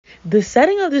The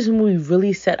setting of this movie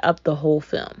really set up the whole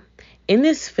film. In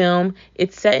this film,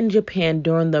 it's set in Japan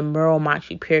during the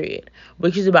Muromachi period,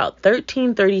 which is about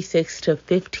 1336 to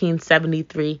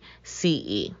 1573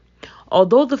 CE.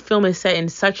 Although the film is set in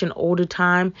such an older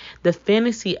time, the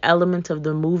fantasy elements of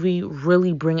the movie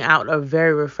really bring out a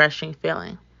very refreshing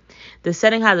feeling. The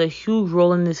setting has a huge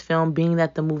role in this film, being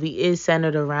that the movie is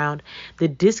centered around the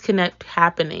disconnect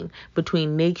happening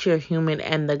between nature, human,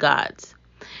 and the gods.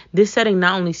 This setting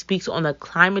not only speaks on the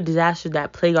climate disasters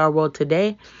that plague our world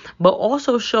today, but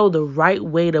also show the right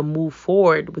way to move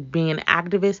forward with being an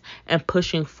activist and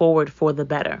pushing forward for the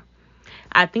better.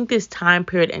 I think this time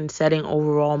period and setting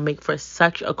overall make for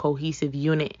such a cohesive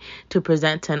unit to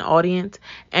present to an audience,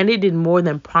 and it did more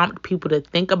than prompt people to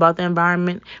think about the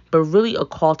environment, but really a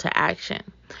call to action.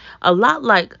 A lot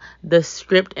like the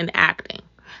script and acting,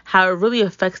 how it really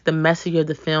affects the message of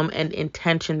the film and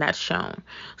intention that's shown.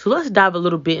 So let's dive a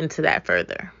little bit into that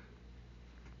further.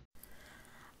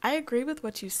 I agree with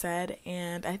what you said,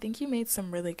 and I think you made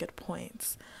some really good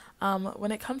points.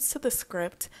 When it comes to the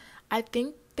script, I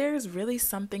think there's really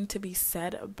something to be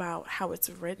said about how it's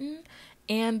written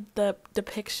and the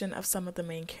depiction of some of the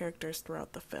main characters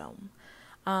throughout the film.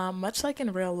 Much like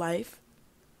in real life,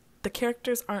 the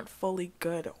characters aren't fully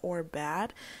good or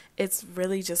bad. It's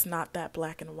really just not that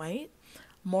black and white.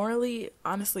 Morally,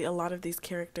 honestly, a lot of these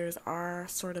characters are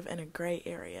sort of in a gray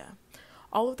area.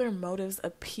 All of their motives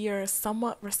appear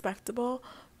somewhat respectable,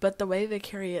 but the way they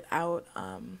carry it out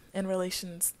in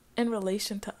relation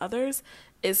to others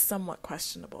is somewhat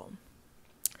questionable.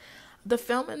 The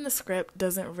film and the script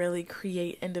doesn't really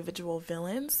create individual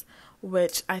villains,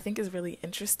 which I think is really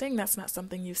interesting. That's not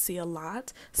something you see a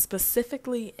lot,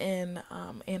 specifically in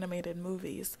animated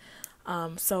movies.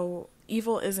 So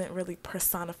evil isn't really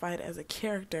personified as a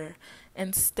character.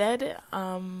 Instead,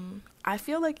 I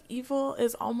feel like evil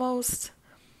is almost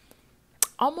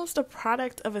a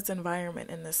product of its environment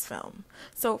in this film.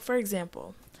 So, for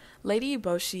example, Lady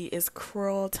Eboshi is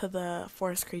cruel to the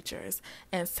forest creatures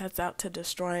and sets out to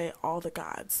destroy all the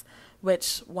gods,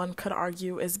 which one could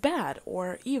argue is bad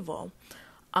or evil.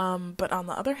 But on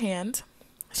the other hand,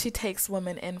 she takes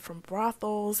women in from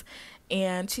brothels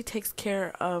and she takes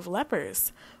care of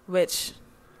lepers, which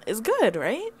is good,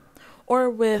 right?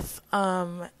 Or with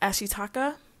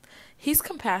Ashitaka, he's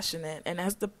compassionate and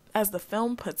as the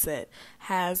film puts it,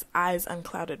 has eyes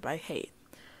unclouded by hate.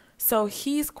 So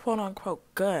he's quote-unquote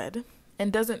good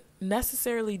and doesn't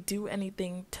necessarily do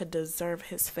anything to deserve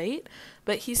his fate,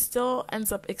 but he still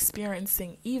ends up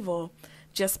experiencing evil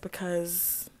just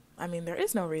because, there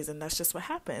is no reason. That's just what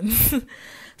happens.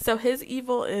 So his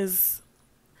evil is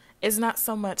not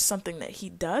so much something that he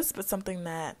does, but something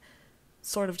that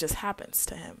sort of just happens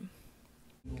to him.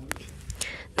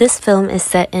 This film is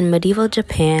set in medieval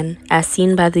Japan, as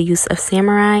seen by the use of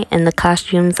samurai and the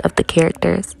costumes of the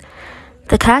characters.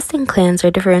 The cast and clans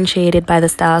are differentiated by the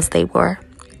styles they wore.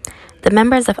 The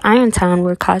members of Irontown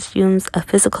wore costumes of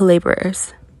physical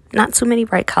laborers, not too many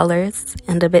bright colors,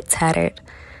 and a bit tattered.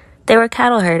 They were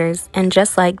cattle herders, and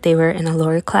just like they were in a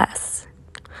lower class.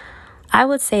 I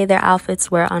would say their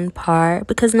outfits were on par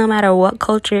because no matter what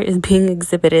culture is being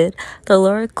exhibited, the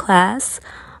lower class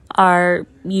are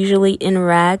usually in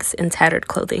rags and tattered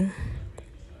clothing.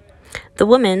 The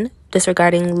women,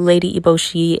 disregarding Lady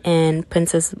Eboshi and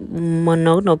Princess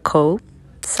Mononoke,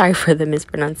 sorry for the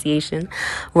mispronunciation,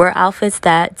 were outfits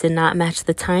that did not match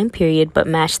the time period but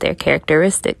matched their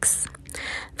characteristics.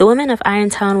 The women of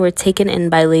Irontown were taken in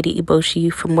by Lady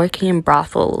Eboshi from working in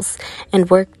brothels and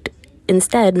worked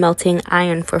instead melting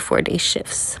iron for 4-day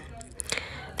shifts.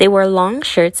 They wore long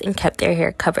shirts and kept their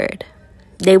hair covered.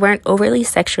 They weren't overly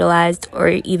sexualized or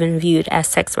even viewed as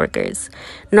sex workers,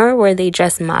 nor were they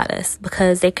dressed modest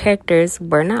because their characters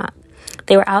were not.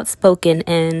 They were outspoken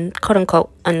and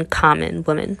quote-unquote uncommon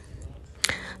women.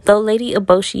 Though Lady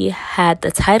Eboshi had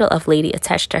the title of lady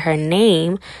attached to her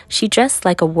name, she dressed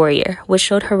like a warrior, which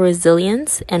showed her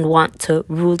resilience and want to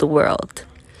rule the world.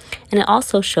 And it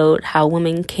also showed how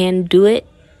women can do it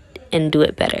and do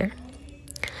it better.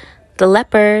 The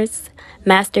lepers,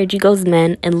 Master Jigo's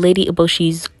men, and Lady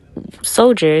Eboshi's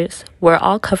soldiers were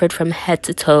all covered from head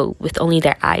to toe with only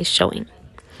their eyes showing.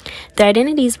 Their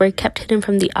identities were kept hidden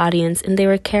from the audience, and they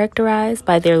were characterized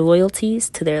by their loyalties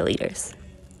to their leaders.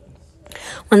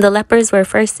 When the lepers were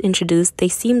first introduced, they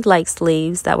seemed like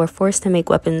slaves that were forced to make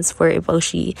weapons for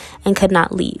Eboshi and could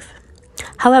not leave.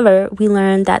 However, we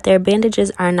learned that their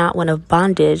bandages are not one of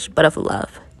bondage, but of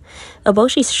love.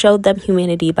 Eboshi showed them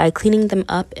humanity by cleaning them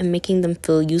up and making them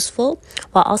feel useful,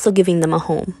 while also giving them a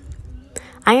home.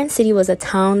 Iron City was a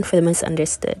town for the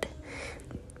misunderstood.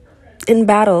 In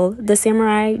battle, the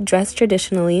samurai dressed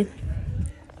traditionally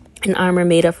an armor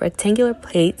made of rectangular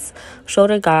plates,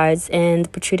 shoulder guards,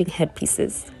 and protruding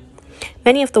headpieces.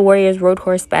 Many of the warriors rode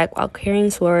horseback while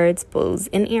carrying swords, bows,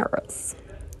 and arrows.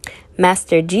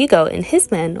 Master Jigo and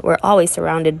his men were always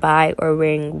surrounded by or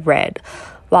wearing red,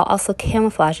 while also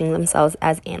camouflaging themselves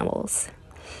as animals.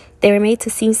 They were made to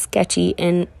seem sketchy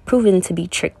and proven to be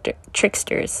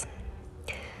tricksters.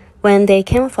 When they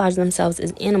camouflaged themselves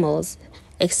as animals,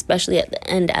 especially at the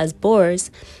end as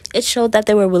boars, it showed that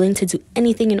they were willing to do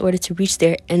anything in order to reach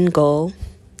their end goal,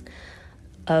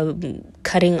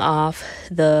 cutting off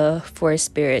the forest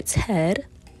spirit's head,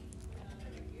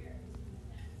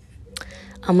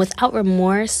 without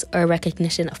remorse or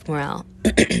recognition of morale.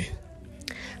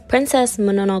 Princess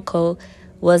Mononoke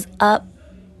was up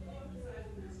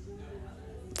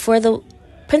for the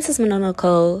Princess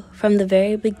Mononoke from the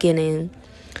very beginning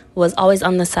was always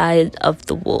on the side of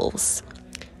the wolves.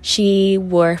 She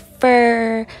wore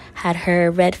fur, had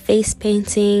her red face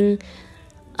painting,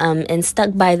 and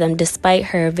stuck by them despite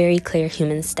her very clear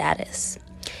human status.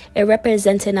 It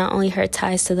represented not only her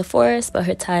ties to the forest, but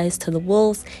her ties to the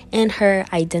wolves and her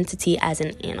identity as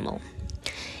an animal.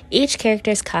 Each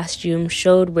character's costume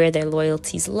showed where their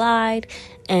loyalties lied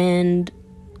and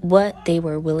what they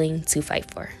were willing to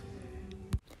fight for.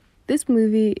 This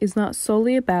movie is not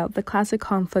solely about the classic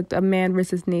conflict of man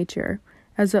versus nature,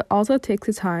 as it also takes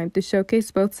the time to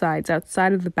showcase both sides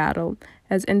outside of the battle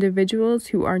as individuals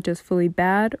who aren't just fully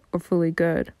bad or fully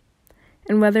good.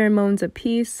 And whether in moments of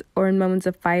peace or in moments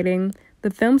of fighting,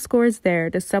 the film score is there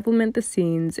to supplement the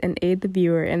scenes and aid the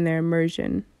viewer in their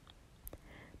immersion.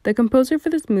 The composer for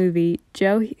this movie,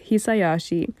 Joe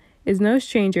Hisaishi, is no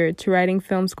stranger to writing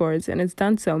film scores and has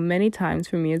done so many times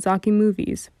for Miyazaki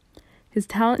movies. His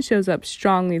talent shows up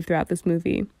strongly throughout this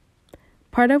movie.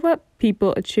 Part of what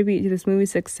people attribute to this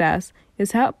movie's success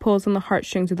is how it pulls on the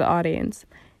heartstrings of the audience,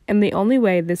 and the only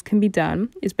way this can be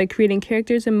done is by creating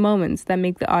characters and moments that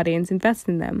make the audience invest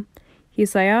in them.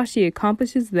 Hisaishi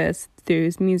accomplishes this through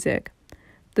his music.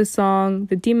 The song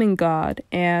The Demon God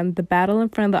and The Battle in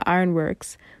Front of the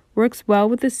Ironworks works well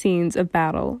with the scenes of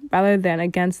battle rather than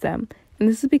against them, and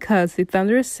this is because the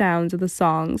thunderous sounds of the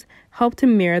songs help to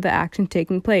mirror the action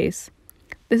taking place.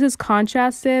 This is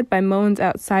contrasted by moments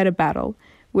outside of battle,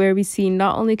 where we see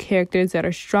not only characters that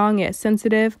are strong yet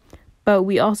sensitive, but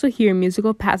we also hear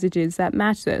musical passages that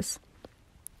match this.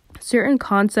 Certain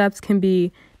concepts can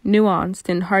be nuanced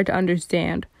and hard to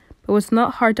understand, but what's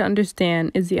not hard to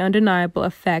understand is the undeniable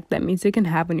effect that music can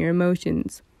have on your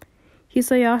emotions.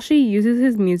 Hisaishi uses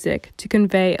his music to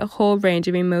convey a whole range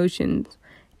of emotions,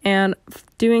 and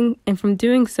from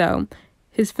doing so,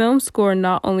 his film score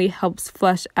not only helps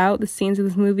flesh out the scenes of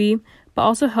this movie, but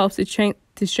also helps to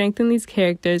strengthen these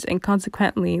characters and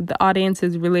consequently the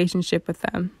audience's relationship with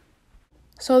them.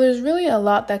 So there's really a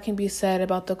lot that can be said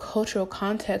about the cultural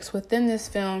context within this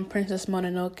film, Princess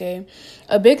Mononoke.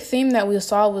 A big theme that we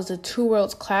saw was the two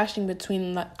worlds clashing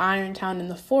between the Iron Town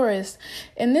and the forest,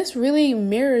 and this really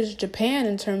mirrors Japan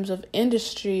in terms of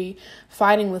industry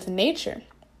fighting with nature.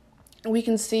 We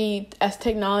can see as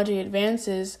technology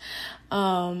advances,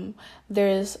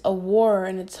 there's a war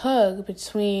and a tug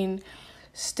between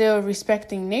still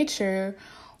respecting nature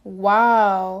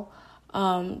while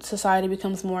society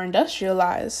becomes more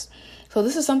industrialized. So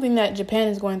this is something that Japan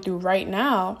is going through right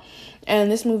now.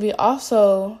 And this movie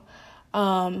also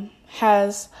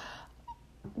has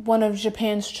one of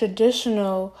Japan's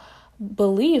traditional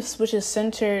beliefs, which is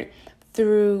centered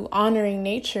through honoring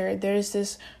nature. There's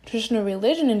this traditional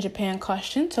religion in Japan called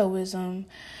Shintoism,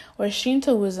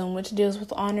 which deals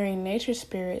with honoring nature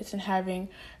spirits and having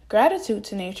gratitude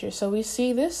to nature. So we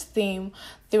see this theme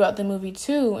throughout the movie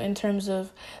too, in terms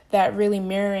of that really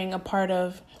mirroring a part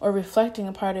of or reflecting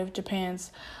a part of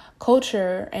Japan's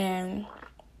culture and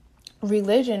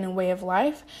religion and way of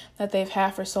life that they've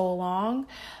had for so long.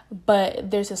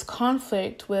 But there's this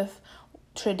conflict with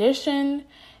tradition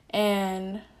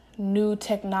and new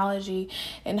technology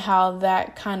and how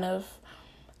that kind of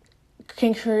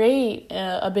can create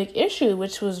a big issue,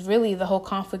 which was really the whole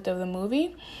conflict of the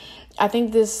movie. I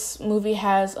think this movie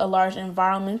has a large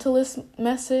environmentalist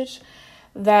message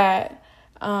that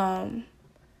can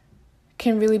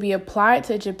really be applied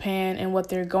to Japan and what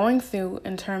they're going through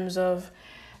in terms of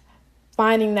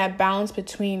finding that balance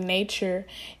between nature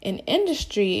and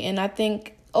industry. And I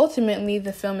think ultimately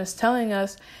the film is telling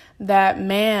us that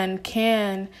man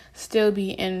can still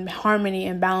be in harmony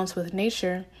and balance with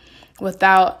nature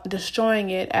without destroying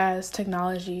it as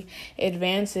technology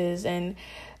advances, and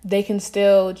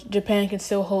Japan can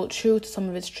still hold true to some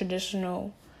of its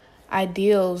traditional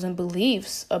ideals and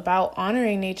beliefs about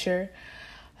honoring nature.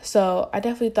 So I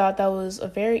definitely thought that was a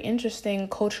very interesting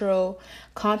cultural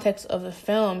context of the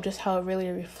film, just how it really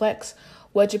reflects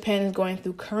what Japan is going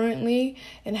through currently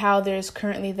and how there's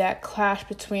currently that clash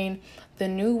between the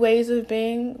new ways of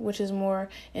being, which is more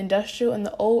industrial, and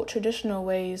the old traditional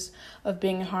ways of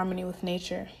being in harmony with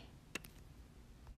nature.